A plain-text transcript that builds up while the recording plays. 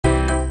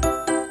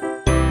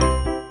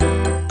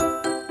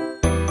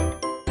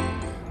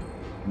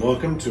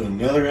Welcome to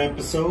another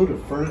episode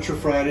of Furniture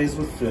Fridays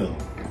with Phil.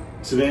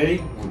 Today,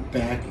 we're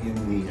back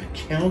in the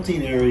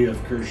accounting area of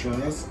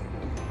Kershaw's,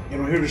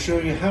 and we're here to show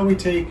you how we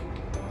take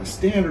a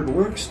standard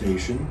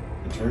workstation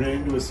and turn it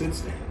into a sit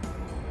stand.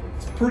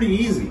 It's pretty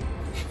easy.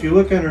 If you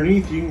look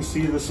underneath, you can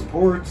see the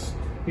supports.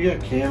 We got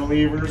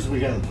cantilevers, we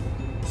got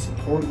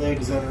support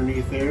legs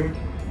underneath there.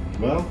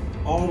 Well,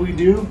 all we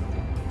do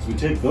is we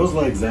take those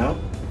legs out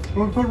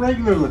and we put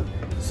regular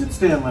sit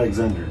stand legs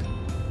under.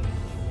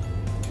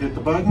 Hit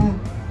the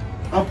button,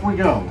 up we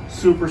go.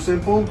 Super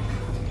simple.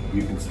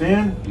 You can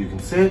stand, you can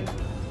sit,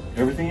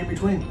 everything in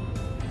between.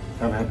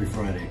 Have a happy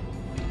Friday.